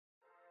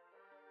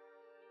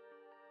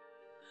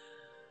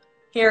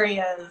Here he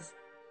is.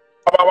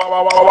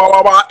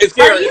 It's Are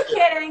Gary. you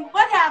kidding?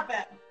 What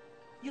happened?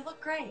 You look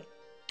great.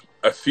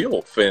 I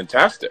feel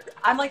fantastic.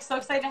 I'm like so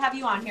excited to have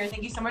you on here.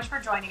 Thank you so much for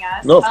joining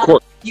us. No, of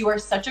course. You are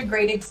such a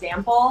great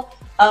example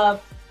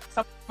of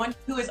someone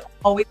who is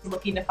always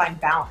looking to find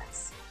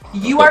balance.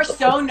 You are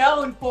so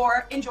known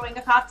for enjoying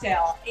a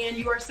cocktail, and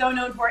you are so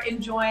known for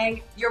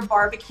enjoying your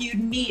barbecued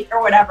meat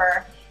or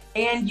whatever.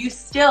 And you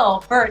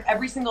still, Bert,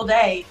 every single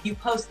day, you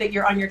post that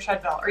you're on your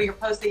treadmill, or you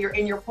post that you're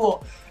in your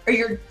pool, or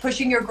you're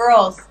pushing your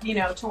girls, you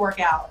know, to work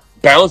out.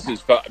 Balance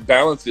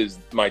is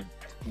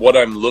what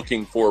I'm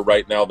looking for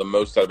right now the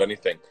most out of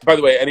anything. By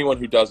the way, anyone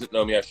who doesn't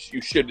know me, you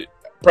should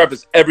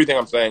preface everything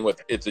I'm saying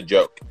with it's a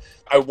joke.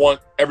 I want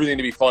everything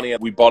to be funny.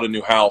 We bought a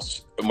new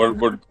house, and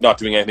we're not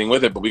doing anything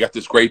with it, but we got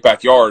this great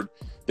backyard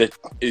that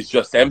is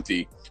just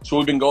empty. So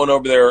we've been going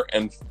over there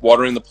and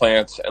watering the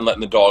plants and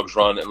letting the dogs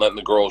run and letting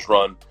the girls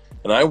run.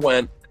 And I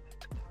went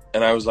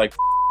and I was like,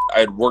 I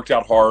had worked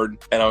out hard,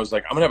 and I was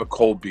like, I'm gonna have a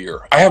cold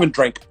beer. I haven't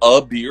drank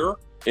a beer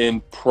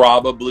in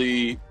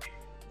probably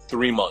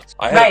 3 months.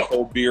 I had a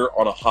cold beer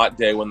on a hot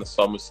day when the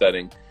sun was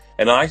setting.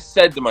 And I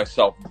said to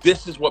myself,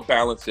 this is what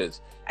balance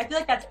is. I feel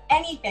like that's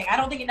anything. I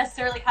don't think it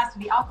necessarily has to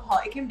be alcohol.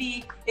 It can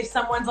be if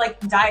someone's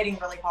like dieting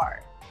really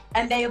hard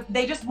and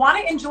they just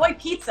want to enjoy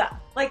pizza.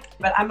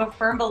 But I'm a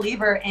firm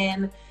believer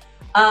in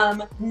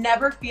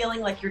never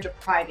feeling like you're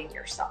depriving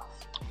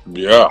yourself.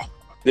 Yeah.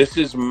 This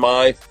is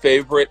my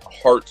favorite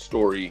heart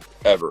story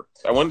ever.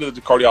 I went to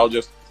the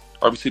cardiologist,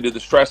 obviously did the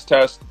stress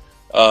test,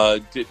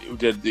 did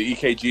the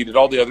EKG, did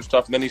all the other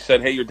stuff. And then he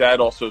said, hey, your dad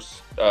also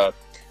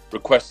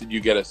requested you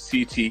get a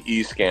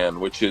CTE scan,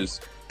 which is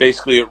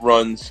basically it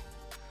runs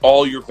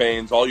all your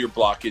veins, all your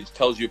blockage,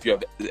 tells you if you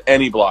have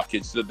any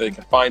blockage so that they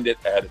can find it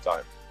ahead of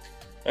time.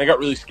 And I got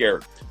really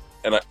scared.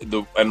 And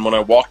when I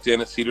walked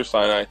in at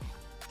Cedars-Sinai,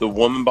 the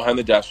woman behind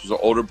the desk was an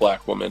older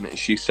black woman, and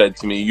she said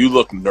to me, you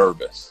look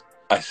nervous.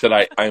 I said,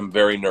 I am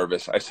very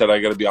nervous. I said, I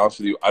got to be honest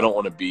with you, I don't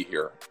want to be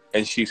here.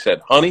 And she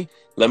said, honey,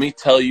 let me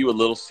tell you a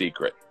little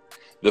secret.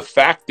 The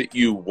fact that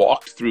you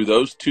walked through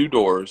those 2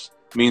 doors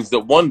means that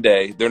one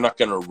day they're not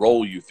going to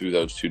roll you through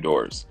those 2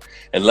 doors.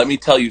 And let me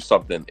tell you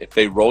something. If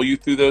they roll you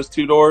through those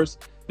 2 doors,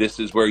 this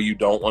is where you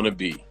don't want to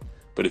be.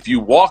 But if you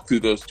walk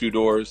through those 2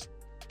 doors,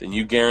 then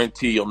you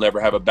guarantee you'll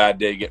never have a bad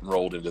day getting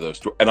rolled into those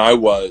doors. And I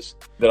was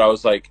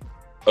like,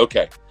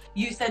 okay.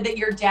 You said that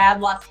your dad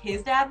lost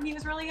his dad when he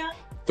was really young?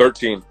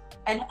 13.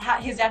 And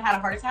his dad had a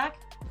heart attack?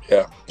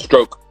 Yeah,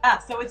 stroke. Yeah,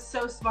 so it's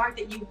so smart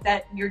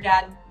that your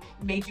dad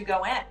made you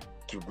go in.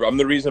 I'm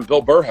the reason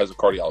Bill Burr has a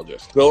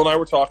cardiologist. Bill and I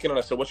were talking, and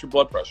I said, what's your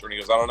blood pressure? And he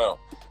goes, I don't know.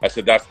 I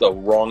said, that's the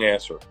wrong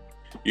answer.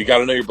 You got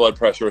to know your blood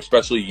pressure,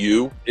 especially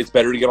you. It's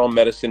better to get on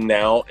medicine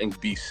now and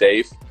be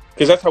safe.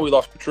 Because that's how we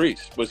lost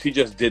Patrice, was he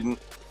just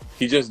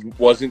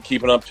wasn't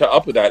keeping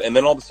up with that. And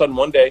then all of a sudden,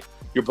 one day,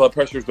 your blood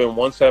pressure has been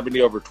 170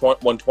 over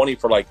 120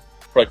 for like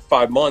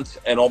 5 months,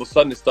 and all of a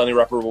sudden it's done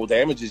irreparable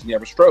damages and you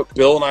have a stroke.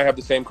 Bill and I have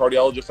the same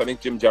cardiologist. I think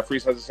Jim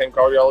Jeffries has the same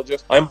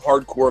cardiologist. I'm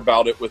hardcore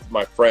about it with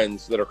my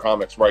friends that are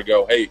comics, where I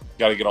go, hey,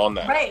 got to get on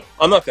that. Right.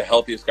 I'm not the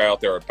healthiest guy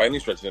out there by any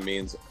stretch of the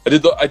means. I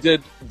did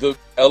the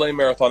LA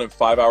marathon in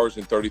 5 hours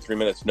and 33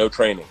 minutes, no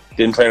training.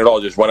 Didn't train at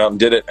all, just went out and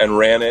did it and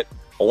ran it.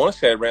 I want to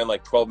say I ran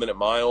like 12-minute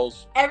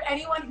miles.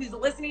 Anyone who's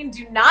listening,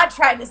 do not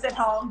try this at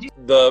home.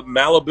 The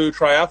Malibu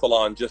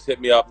Triathlon just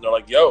hit me up, and they're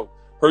like, yo,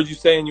 heard you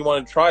saying you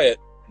want to try it.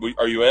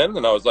 Are you in?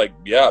 And I was like,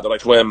 yeah. They're like,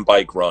 swim,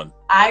 bike, run.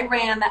 I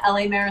ran the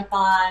LA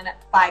Marathon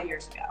 5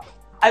 years ago.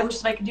 I wish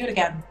that I could do it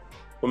again.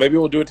 Well, maybe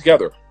we'll do it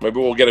together. Maybe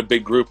we'll get a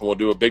big group and we'll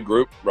do a big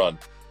group run.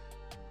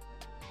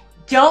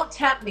 Don't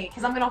tempt me,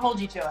 because I'm going to hold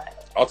you to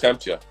it. I'll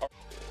tempt you.